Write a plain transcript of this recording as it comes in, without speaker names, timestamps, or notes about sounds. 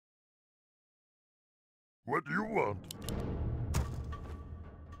What do you want?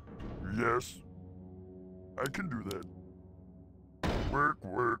 Yes, I can do that. Work,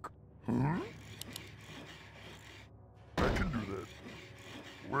 work. Hmm? I can do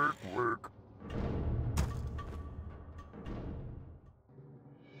that. Work, work.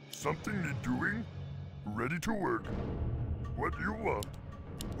 Something need doing? Ready to work. What do you want?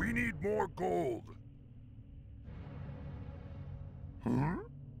 We need more gold. Hmm?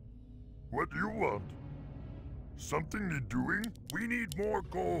 What do you want? Something need doing? We need more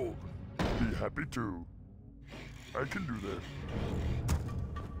gold. Be happy to. I can do that.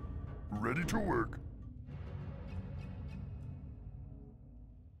 Ready to work.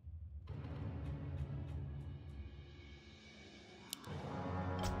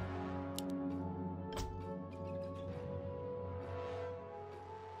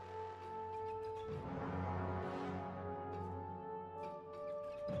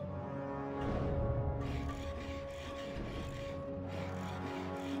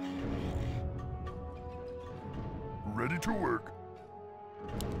 Ready to work.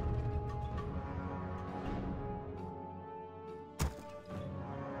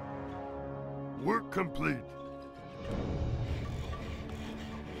 Work complete.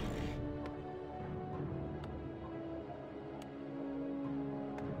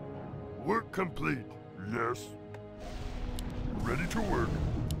 Work complete. Yes. Ready to work.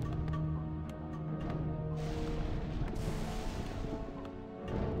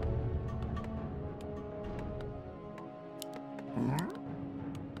 Hmm?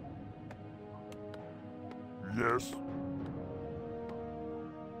 Yes.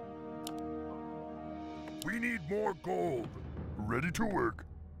 We need more gold. Ready to work.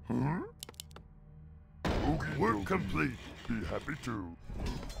 Hmm? Okay, work complete. Be happy to.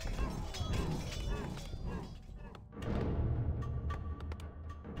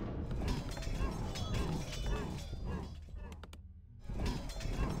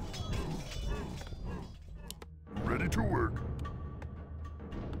 Ready to work.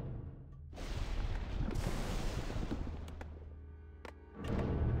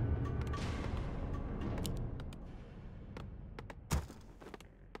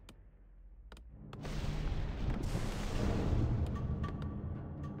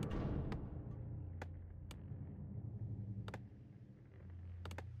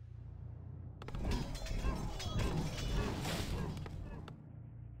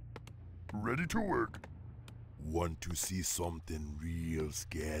 Ready to work. Want to see something real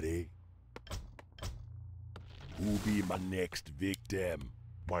scary? Who be my next victim?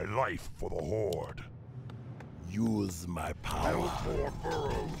 My life for the Horde. Use my power. Build more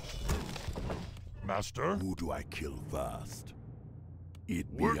burrows. Master? Who do I kill first?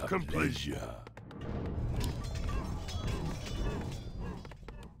 It be Work a complete. pleasure.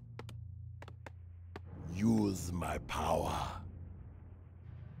 Use my power.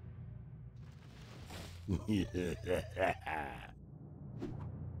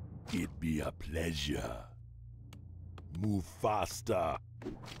 It be a pleasure. Move faster.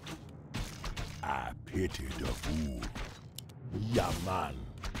 I pity the fool. Yeah, man.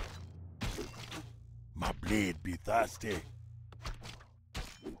 My blade be thirsty.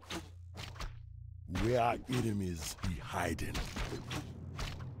 Where our enemies be hiding.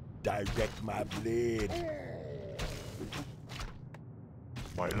 Direct my blade.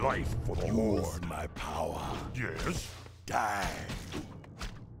 My life for the Use Horde. my power. Yes? Die.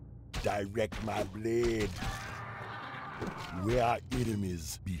 Direct my blade. Where our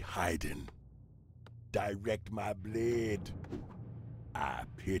enemies be hiding. Direct my blade. I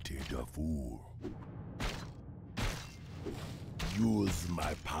pity the fool. Use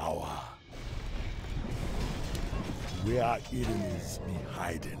my power. Where our enemies be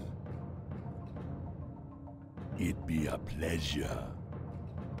hiding. It be a pleasure.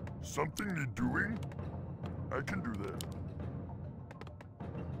 Something need doing? I can do that.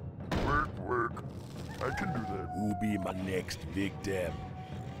 Work, work. I can do that. Who be my next victim?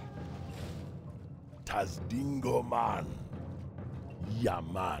 Tazdingo man. Yeah,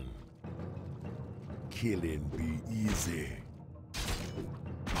 man. Killing be easy.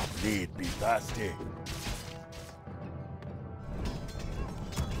 My blade be thirsty.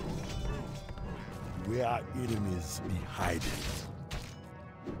 Where our enemies be hiding.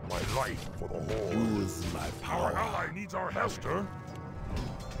 My life for the Horde. Use my Our power. ally needs our Hester.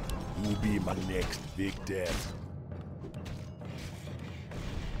 Who be my next victim?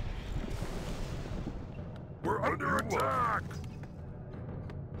 We're under attack.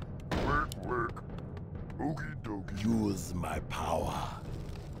 Work, work. Okie dokie. Use my power.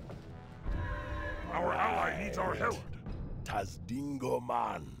 Our ally needs our help. Tazdingo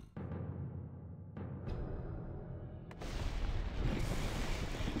man.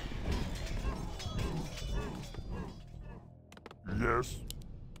 Yes.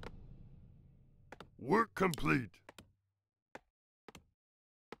 Work complete.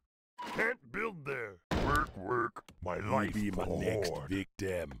 Can't build there. Work. My life Be my for next Horde.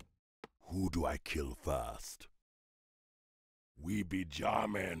 victim. Who do I kill first? We be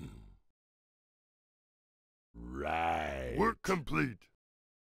jamming. Right. Work complete.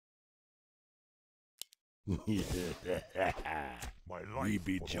 My life We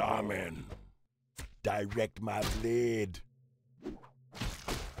be for the jamming. Direct my blade.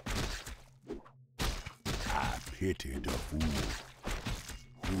 I pity the fool.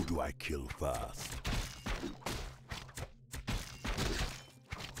 Who do I kill first?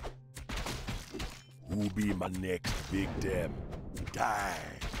 Who be my next victim? Die.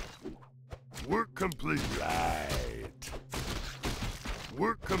 Work complete. Right.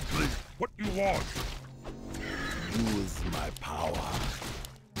 Work complete. What you want? Use my power.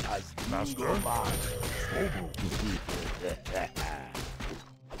 As Master? Mobile.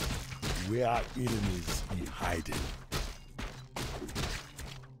 Where enemies be hiding.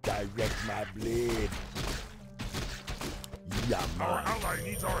 Direct my blade. Yeah, Our man. ally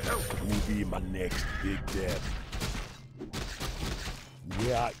needs our help. Who be my next victim?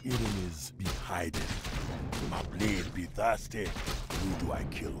 Where enemies be hiding. My blade be thirsty. Who do I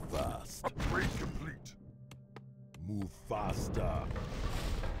kill first? Upgrade complete. Move faster.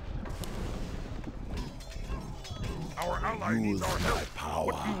 Our ally needs Use our my help. power.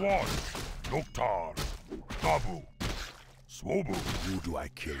 What you want? Noctar. Dabu. Swobu. Who do I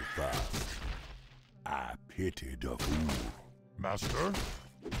kill first? I pity the fool. Master.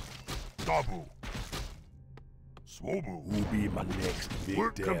 Dabu. Swobu. Who be my next victim?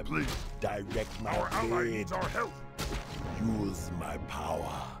 Work complete. Direct my Our ally blade. needs our help. Use my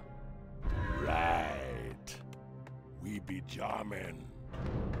power. Right. We be jamming.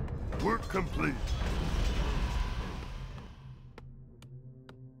 Work complete.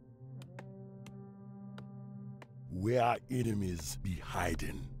 Where enemies be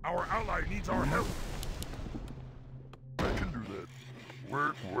hiding. Our ally needs our help. I can do that.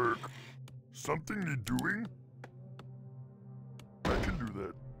 Work. Something need doing? I can do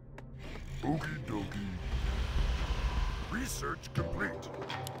that. Okie dokie. Research complete.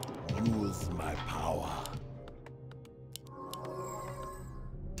 Use my power.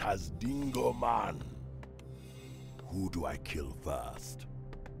 Tazdingo man. Who do I kill first?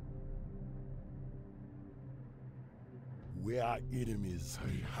 Where enemies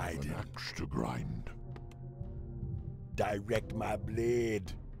be hiding. Axe to grind. Direct my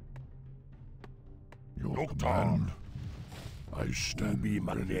blade. Your Noctar. command. I Who stand be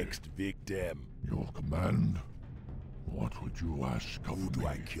my ready. next victim? Your command. What would you ask of Who do me?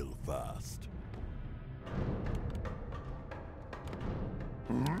 I kill first?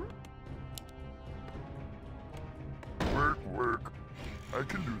 Hmm? Work. I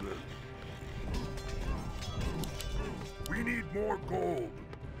can do that. We need more gold.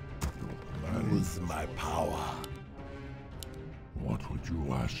 Your command. Use my power. What would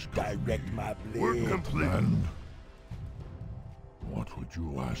you ask of Direct me? my Work blade. complete. What would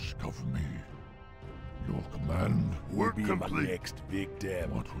you ask of me? Your command. Who Work be complete. my next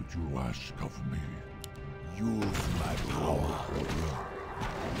victim? What would you ask of me? Use my power.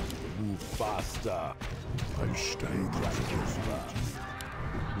 Move faster. I stand Like ready. you fast.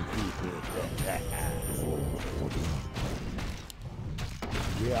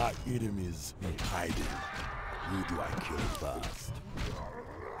 Where enemies be hiding. Who do I kill first?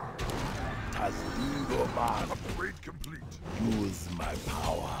 Tazdingo man. Upgrade complete. Use my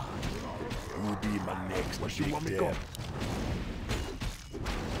power. Who be my next Where you want me victim? go?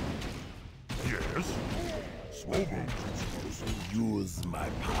 Yes. Swobo. Use my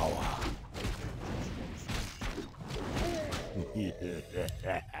power.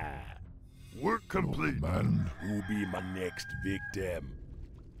 Work complete. Man. Who be my next victim?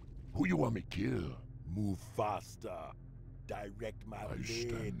 Who you want me kill? Move faster. Direct my I blade.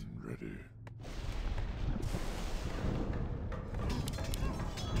 stand ready.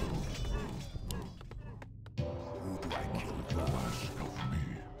 Who do I kill You first? ask of me.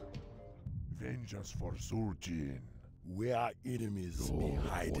 Vengeance for Surgeon. Where enemies be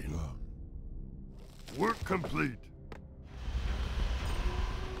hiding. Work complete.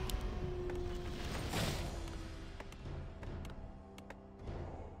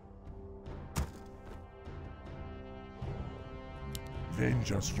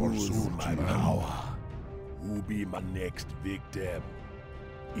 Vengeance for Use my Surgeon. power. Who be my next victim?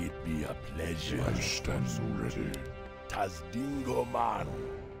 It be a pleasure. I stand ready. Tazdingo man.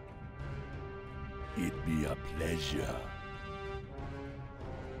 It be a pleasure.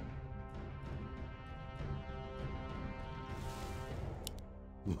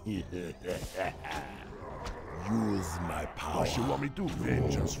 Use my power. What you want me to do?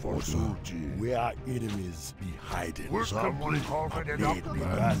 Vengeance for Suji. Where our enemies be hiding. We're complete. Blade be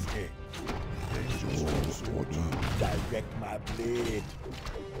thirsty. Vengeance for Suji. Direct my blade.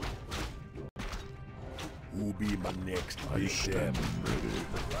 Who be my next victim?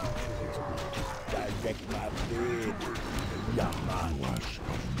 Direct my blade. Yeah, man.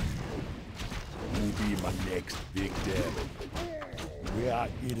 Who be my next victim? Where our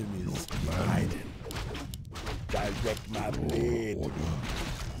enemies be hiding. Direct my blade.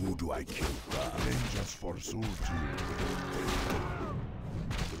 Who do I kill first? Vengeance for Suji.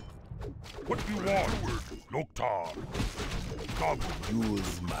 What do you want? Loktar. Come.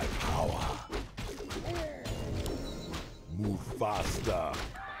 Use my power. Move faster.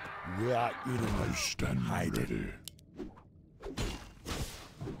 Where our enemies Stand hiding. ready.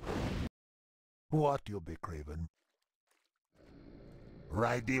 What you be craving?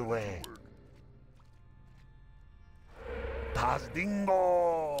 Right away. Tas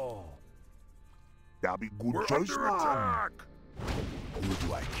dingo. That be good We're choice, under man. attack. Who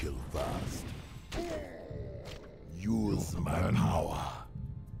do I kill first? Use my man. power.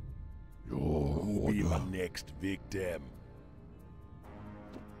 Your Who be my order. next victim?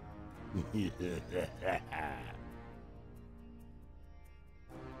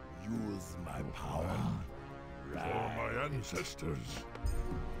 Use my power. For my ancestors.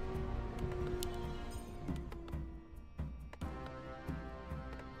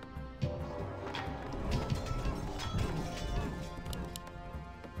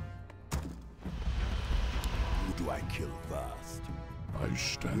 Who do I kill first? I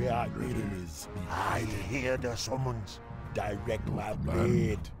stand Where our ready. enemies be I hiding. hear the summons. Direct my man.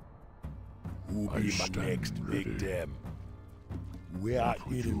 blade. Who I be my stand next ready. victim? Where our What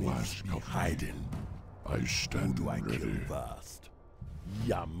would you enemies ask be of me? hiding. I Who stand do I ready. kill first?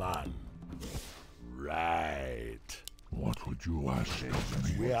 Yeah, man. Right. What would you ask of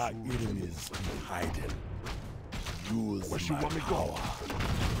me? Where our enemies be hiding. Use Where you my want me go? power.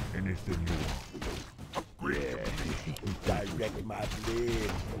 Anything you want. Yeah. Direct my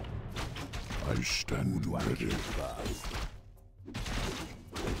blade. I Who stand do I ready. kill first?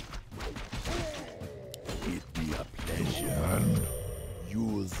 It be a pleasure. Man,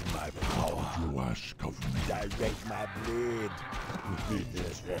 Use my power. you ask of me. Direct my blade.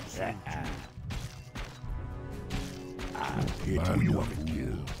 I hit Man, who you you want to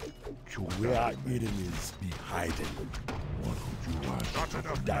kill. Where our enemies be hiding. What would you ask? Not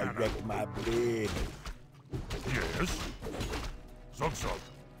enough mana. Direct my blade. Yes. Zug.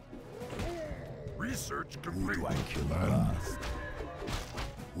 Research Who complete. do I kill Man. first?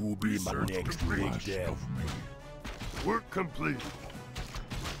 Who be my Research next complete. Ask victim? of me. Work complete.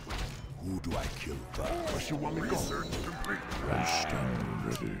 Who do I kill first? Where you want me go? Research complete. I Right. stand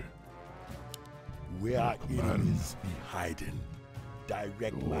ready. Where our Man. enemies be hiding.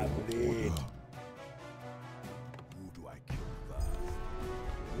 Direct Your my blade. order. Who do I kill first?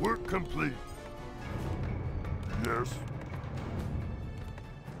 Work complete. Yes.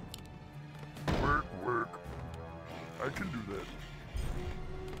 Work. I can do that.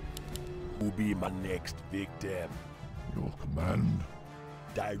 Who be my next victim? Your command.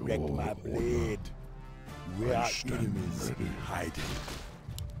 Direct Your my order. blade. Where I our stand enemies be ready. hiding.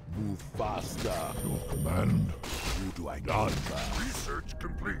 Move faster. Your command. Who do I kill Done. first? Research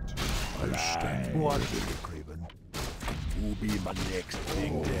complete. I stand What ready. you be craving? Who be my next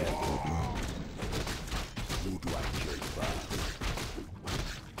victim? Who do I kill first?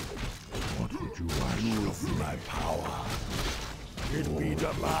 What would you ask Use of me? my power. It be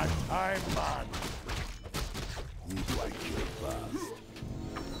the man time, man. Who do I kill first?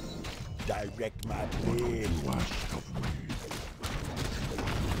 Direct my What would blade. you ask of me?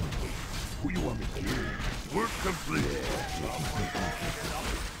 Who you want me to kill? Work complete.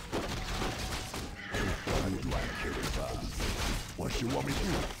 Who do I kill first? What you want me to do?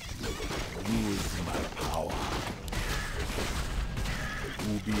 Use my power.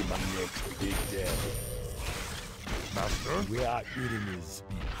 Who be my next victim? Master? Where our enemies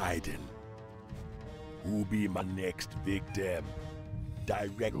be hiding. Who be my next victim?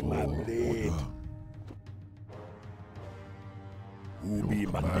 Direct my Your blade. order. Who be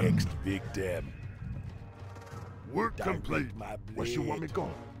my command. next victim? Work Direct complete. my blade. Where you want me go?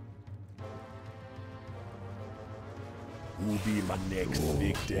 Who be my next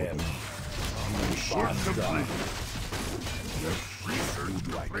victim? Move Work faster. complete. Who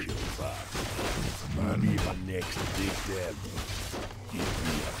do I Research kill complete. first? Who be my next victim? Give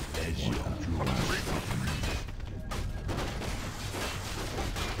me a pleasure. You ask of me.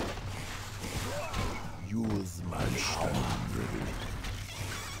 Use my power. Stand ready.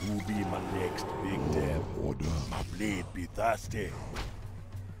 Who be my next victim? Order. My blade be thirsty.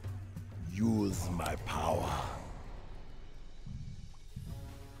 Use my power.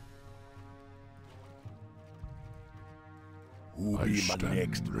 Who I be my stand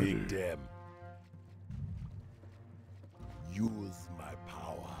next ready. victim? Use my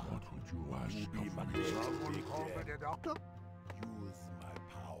power. What would you ask Who be of my me? next Someone call for victim? the doctor? Use my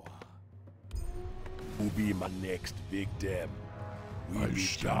power. Who be my next victim? We I be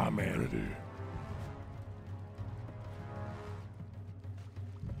stand charming. ready.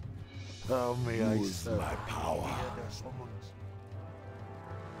 How may I Use serve? my power. Hear the summons.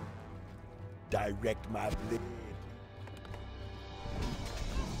 Direct my blade.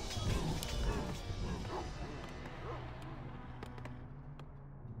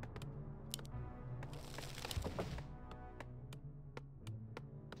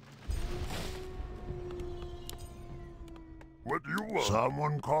 What do you want?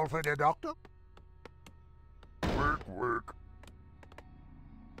 Someone call for the doctor? Work, work.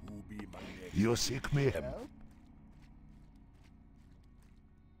 Who be my next You seek me victim? help?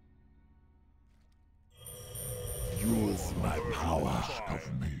 Use my power. Ask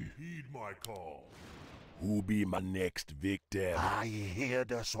of me. Heed my call. Who be my next victim? I hear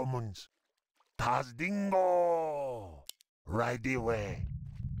the summons. Tazdingo! Right away.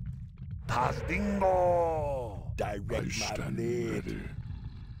 Tazdingo! I Direct my stand blade. ready.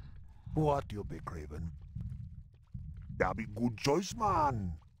 What you be craving? That be good choice,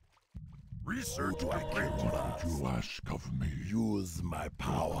 man. Research Who do I complete. kill What would you ask of me? Use my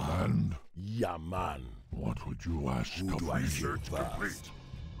power. And Yeah, man. what would you ask Who of do me? I kill Research first? complete.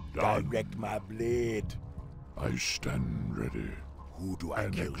 Done. Direct my blade. I stand ready. Who do I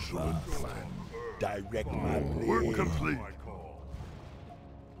An kill excellent first? plan. Direct my Work blade. complete. My call.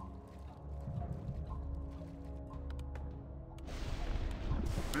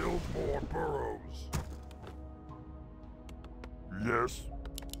 Build more burrows. Yes.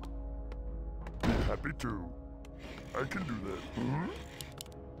 Be happy to. I can do that.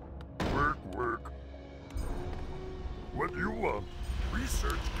 Hmm? Work, work. What do you want?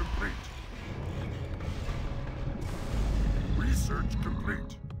 Research complete. Research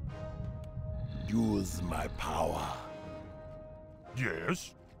complete. Use my power.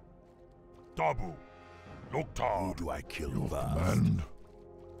 Yes. Tabu. Who Noctar. do I kill Your first? command.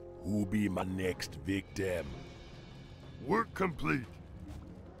 Who be my next victim? Work complete.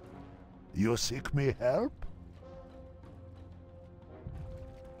 You seek me help?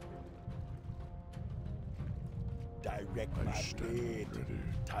 Direct I my stand blade. ready.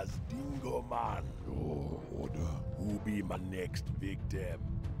 Tazdingo man. Your order. Who be my next victim?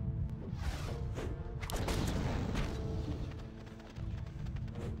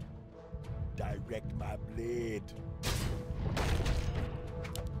 Direct my blade.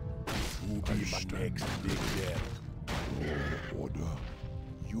 Who be I my stand next ready. victim? Your order.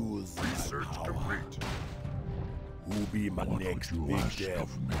 Use Research my power. complete. Who be my What next would you ask victim?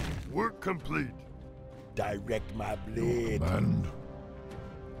 of me? Work complete. Direct my Your blade. command.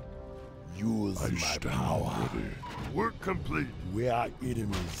 Use I my stand power. ready. Work complete. Where our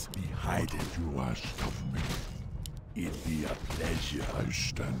enemies be What hiding, would you ask of me? it be a pleasure. I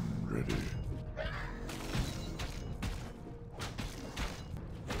stand ready.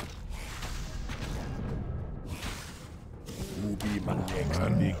 Who be my next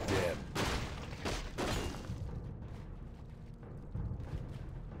man. victim?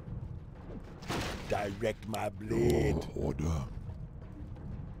 Direct my blade. Your order.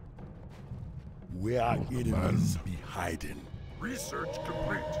 Where our Your enemies command. be hiding, Research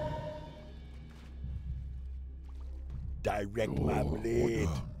complete. direct Your my blade.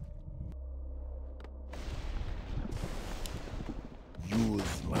 order.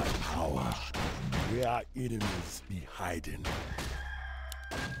 Use my power. Where our enemies be hiding,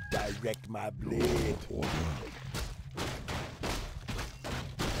 direct my blade. Order.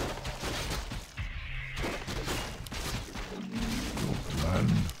 Your command.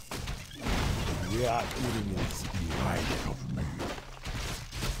 Where our enemies be hiding, Of me.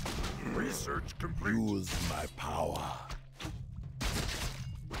 Research complete. use my power.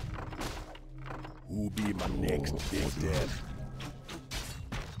 Who be my next victim?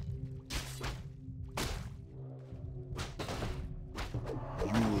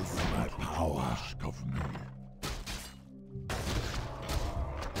 Use my power. Ask of me.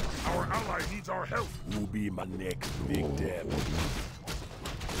 Our ally needs our help. Who be my next victim?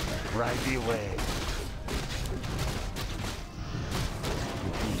 Right away.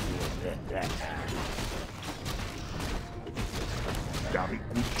 Very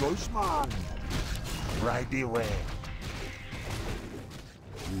good choice, man. Right away.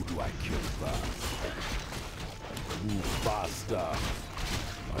 Who do I kill first? Move faster.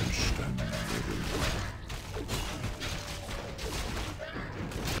 I stand ready.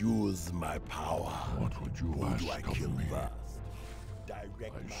 Use my power. What would you Who ask do I of kill me? first?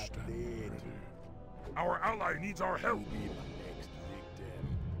 Direct I my stand blade. ready. Our ally needs our help. Who be my next victim?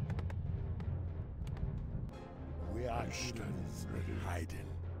 Where are I stand enemies ready. hiding?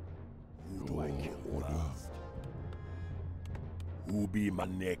 Who do I Your kill order. first? Who be my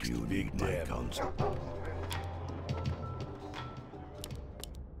next You need victim? my counsel.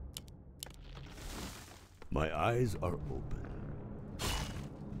 My eyes are open.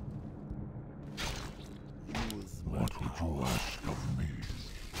 Use my What would power. you ask of me?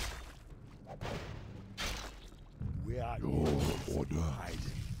 Where are Your enemies order. hiding?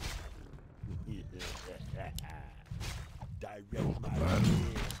 Direct Your my command.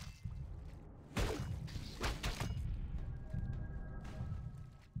 blade.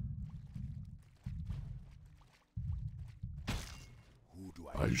 Who do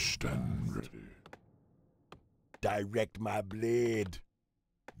I I kill stand first? ready. Direct my blade.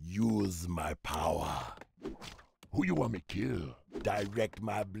 Use my power. Who you want me kill? Direct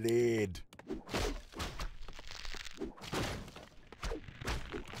my blade.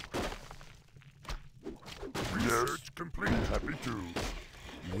 Research complete. Happy to.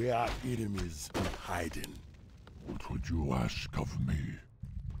 Where are enemies hiding? What would you ask of me?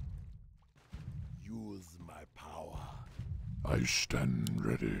 Use my power. I stand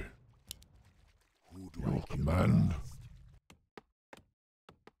ready. Who do Your I kill command. first?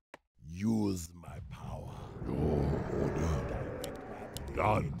 Use my power. Your order. Direct my blade.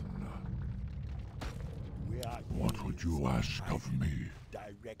 Done. Where are What would enemies you ask of hiding? me?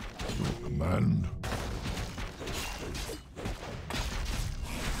 Direct my Your blade. command.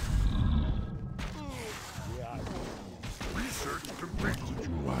 Where are enemies? Research complete. What would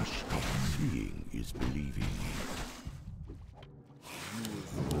you ask of Seeing is believing. me?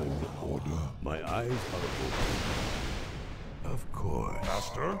 Your order. My eyes are open. Of course.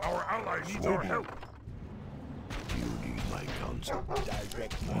 Master, our ally needs our help. You need my counsel.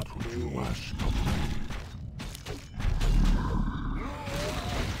 Direct my What would you blade. ask of me?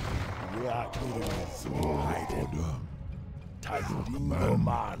 Where are enemies Your hiding? order. Tasdingo command.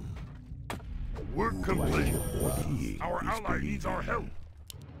 man. Work Who do I complete. kill first? Seeing Our is ally needs our help. believing.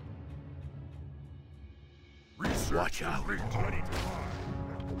 Research Watch out. complete. Ready to fire.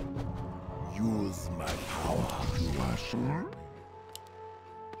 Use my power. You ask me?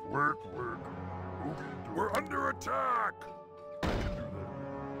 Work. We're under attack.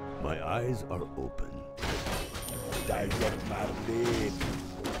 My eyes are open. Direct my blade.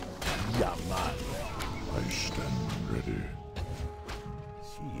 Yeah, man. I stand ready.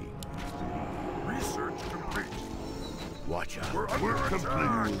 Seeing is believing. Research complete. Watch out. We're under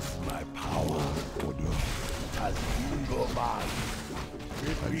attack. Use my power. Order. Tasdingo man.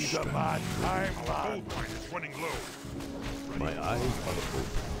 It I be the stand man time, Our man. gold mine is running low. My eyes are open.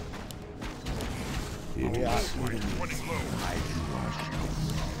 It Where are is Mine is enemies running low. hiding? You ask of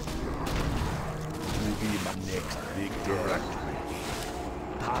me? Who be my next victim?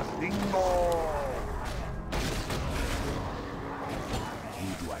 Tasdingo.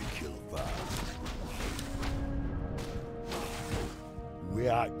 Who do I kill first?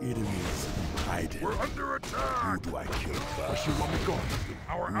 Where are enemies hiding? We're under Who attack. do I kill first? You want me gone?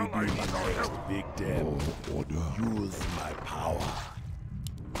 Our Who ally be my needs our next help. victim? Your order. Use my power.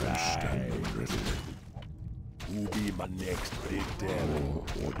 I stand ready. Who be my next victim?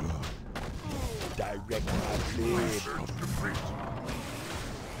 Your order. Direct my blade. Research complete.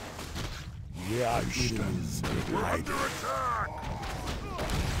 Where are I stand enemies ready. We're hiding? under attack.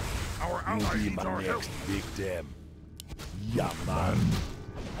 Our Who ally be needs my our help. next victim? Yeah, man.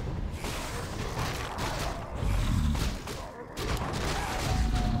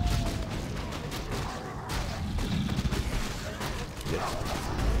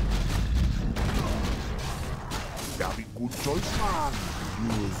 That be good choice, man.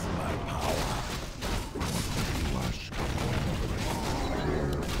 Use my power. You ask of me? Your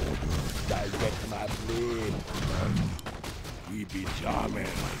order. Direct my blade. We be charming.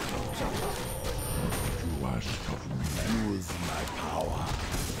 You ask of me? Use my power.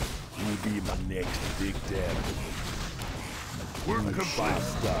 Who be my next victim? We're Move complete.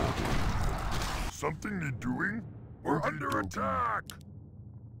 faster. Something need doing? We're under attack.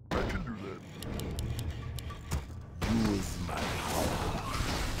 I can do that. Use my power.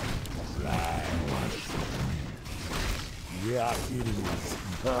 Fly. You ask of me? Where are enemies?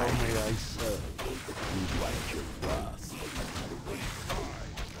 How may I serve? Who do I kill first?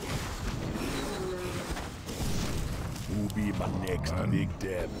 Who be be my next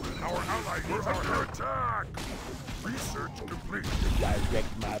victim? Our ally needs our help. Attack! Research complete.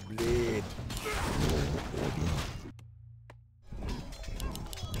 Direct my blade.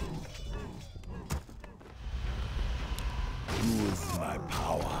 Use my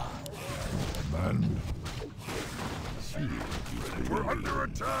power. Man. We're under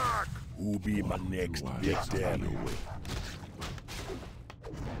attack! Who be my next victim?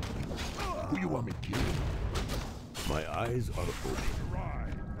 Who you want me to kill? My eyes are open.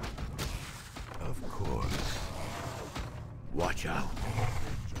 Of course. Watch out.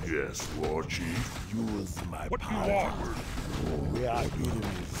 Yes, War Chief. Use my What do you power. want? We are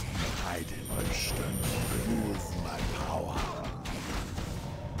enemies hiding. I stand Use my power.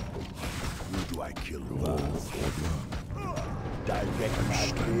 Who do I kill first? Direct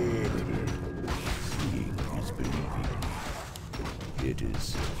my blade. Seeing is believing. It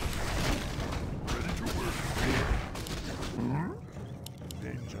is. Ready to work.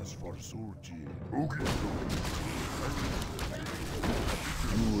 Vengeance for Surgeon. Okay.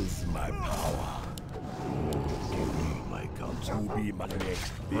 Use my power. You need my counsel. Who be my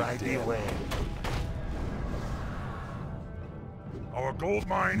next Right victim? away. Our gold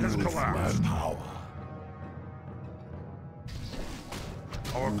mine has Use collapsed. my power.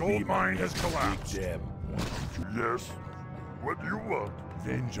 Our Who be gold my mine has next collapsed. victim? Yes. What do you want?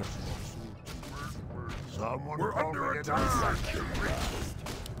 Vengeance for Surgeon. Someone We're call under me an attack. assassin.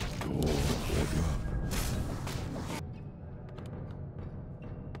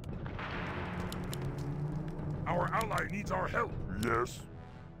 Our ally needs our help. Yes.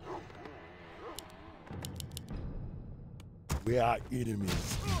 We are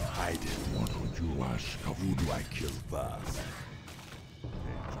enemies in hiding. What would you ask of Who do I kill first?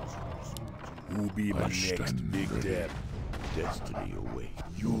 Who be my I next stand victim? Destiny awaits.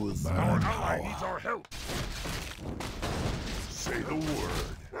 Use Our my ally power. needs our help. Say the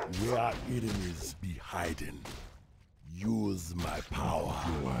word. We are enemies be hiding. Use my power.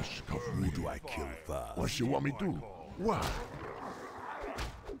 You ask of Who me. do I kill first? What you want me to do? What?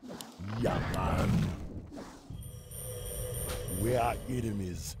 Yeah, man. We are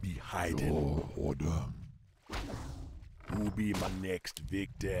enemies be hiding. Your order. Who be my next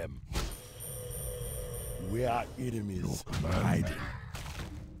victim? We are enemies Your command. hiding.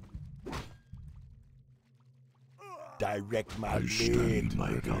 Direct my I blade. stand My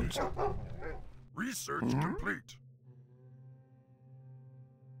ready. counsel. Research complete.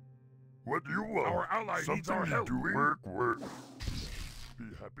 What do you want? Our ally needs Something our you help. doing? Work. Be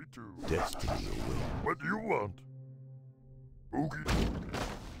happy to. Destiny awaits. What do you want? Okay.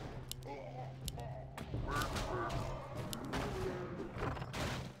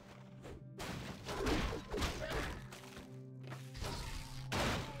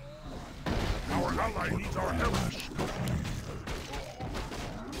 Our ally needs our help.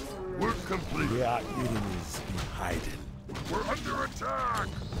 Work complete. We are enemies in hiding. We're under attack.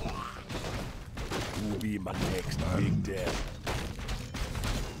 Who be my next victim?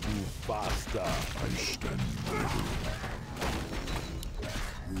 Move faster. I stand ready.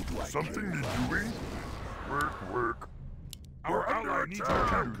 Who do I Something kill? you doing? Work. Our ally needs our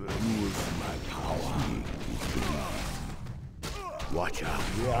help. Use my power. Watch out.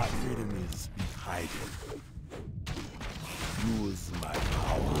 We are enemies in hiding. Use my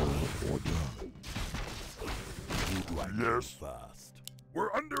power. Order. Who do I Yes. kill first?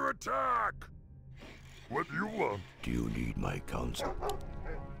 We're under attack. What do you want? Do you need my counsel?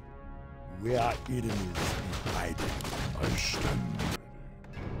 We are enemies in hiding. I stand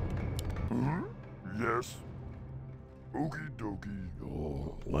ready. Yes. Okie dokie.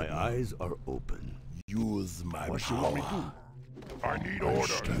 Your My eyes are open. Use my What you power. want me to do? I need I order.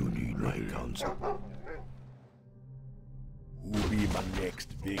 Do you stand need my ready. counsel? Who be my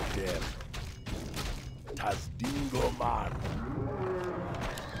next victim? Tasdingo man.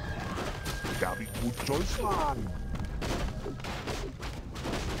 That be good choice, man.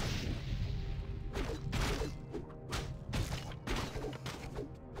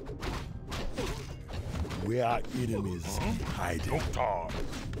 We are enemies in hiding. Doctor.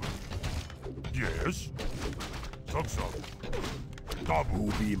 Yes. Some.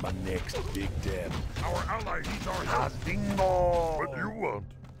 Who be my next victim? Our ally needs our help. Bingo! What do you want?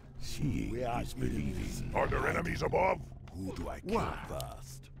 Seeing We are is enemies. believing. Are there enemies above? Who do I kill What?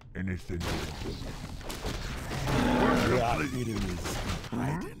 first? Anything. We are enemies in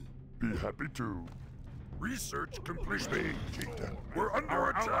hiding. Be happy to. Research complete. Chieftain. We're under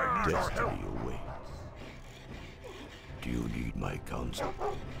attack. Our ally needs our help. Destiny awaits. Do you need my counsel?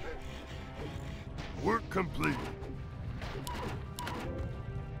 Work complete.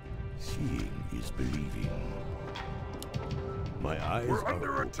 Seeing is believing. My eyes We're are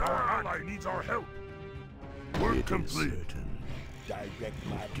under open. attack! Our ally needs our help! Work Work complete. complete. Direct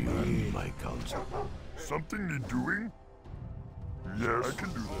my Do you blade. need my counsel? Something need doing? Yes, I can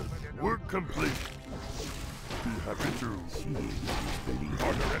do that. Work complete. Be happy to. Seeing is believing.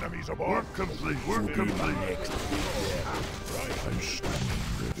 Are there enemies above? Work complete. Work Be my complete. next big step. I stand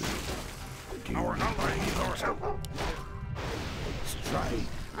ready. Do you Our need ally needs our help! Strike.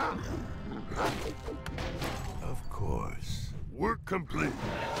 Of course. Work complete.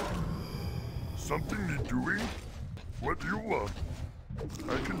 Something need doing? What do you want?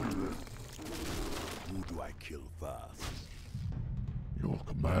 I can do that. Who do I kill first? Your My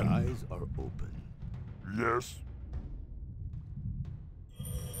command. eyes are open. Yes.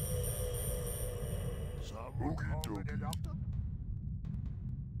 Oogie dokie.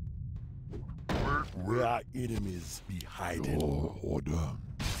 Work, Where our enemies be hiding. Your order.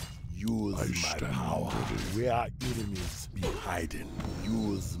 Use I my stand power. ready. Where our enemies be hiding.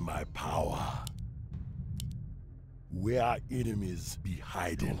 Use my power. Where our enemies be Your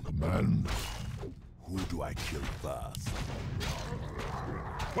hiding. command. Who do I kill first?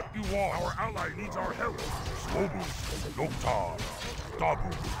 What you want? Our ally needs our help! Slobu! Loktar!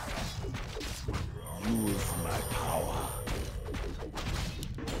 Dabu! Use my power.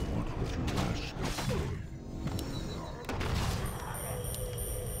 What would you ask of me?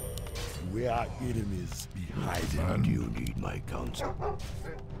 Where our enemies be hiding. Man. Do you need my counsel?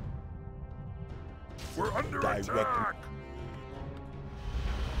 We're under Direct- attack!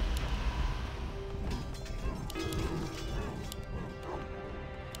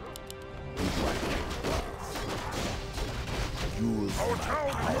 Who do I kill first? Use Our my tower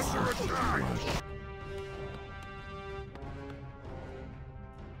power. is under attack!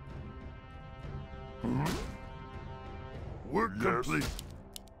 Work complete.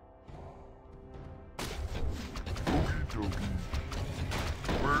 Oogie dokie.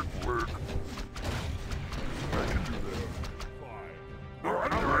 Work. I can do that. Our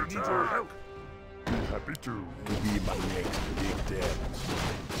ally needs our help! Be happy to. To be my next big step.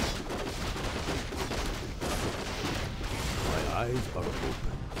 My eyes are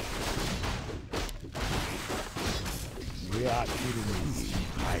open. Where our enemies be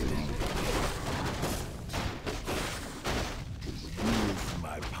hiding. Use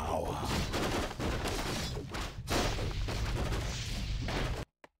my power.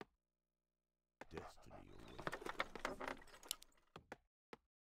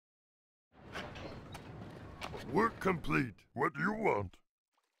 Work complete. What do you want?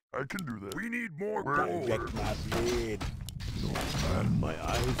 I can do that. We need more We're gold! Direct my blade. Your command. My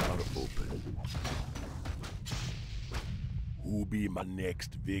eyes are open. Who be my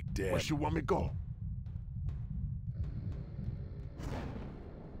next victim? Where you want me go?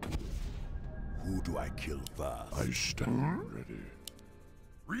 Who do I kill first? I stand ready.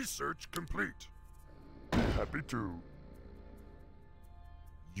 Research complete! Be happy to.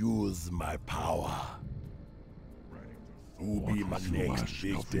 Use my power. Who be my What would you next ask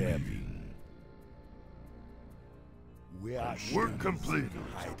of victim? me? Where are Work enemies complete.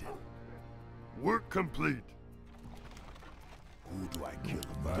 hiding? Work complete. Who do I kill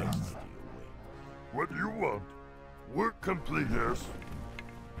Man. first? What do you want? Work complete. Yes.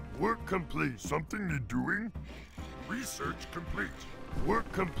 Work complete. Something need doing? Research complete!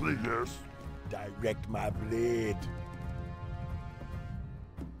 Work complete. Yes. Direct my blade.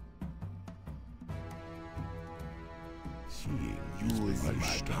 Seeing Use I my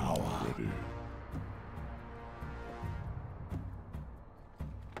stand power. ready.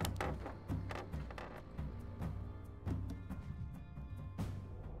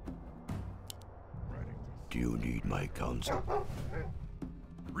 Do you need my counsel?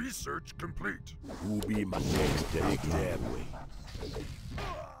 Research complete! Who be my next victim?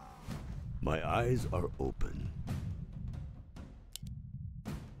 My eyes are open.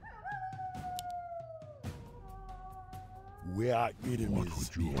 Where are What enemies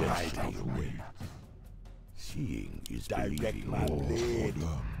would you be ask hiding? of me? Seeing is Direct believing. my Your blade.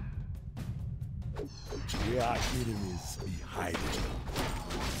 order. Where are enemies be hiding?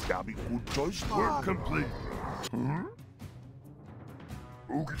 That'll be good choice, man. Work complete. Hmm?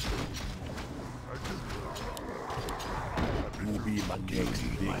 Oogie. Who be my next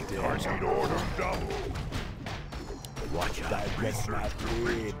victim? I need order double! Watch out. Direct my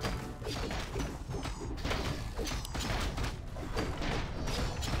blade.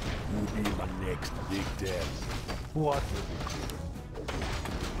 Who be my next victim? What?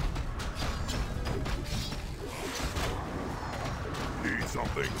 Need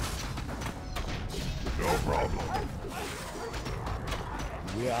something? No problem.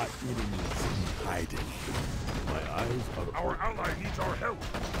 Where are enemies hiding? My eyes are Our ally needs our help.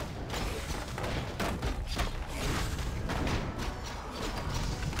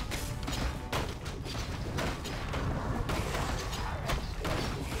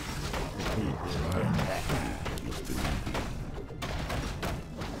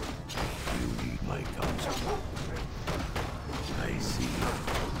 You need my counsel. I see.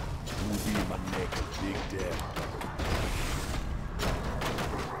 Who'll be my next big death?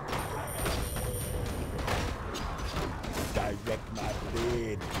 Direct my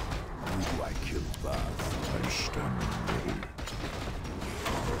blade. Who do I kill first? I stand ready.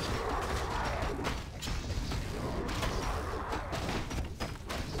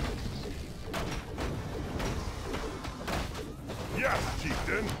 Yes,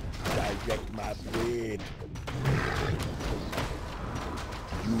 Chieftain. Direct my blade.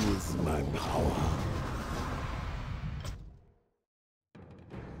 Use my power.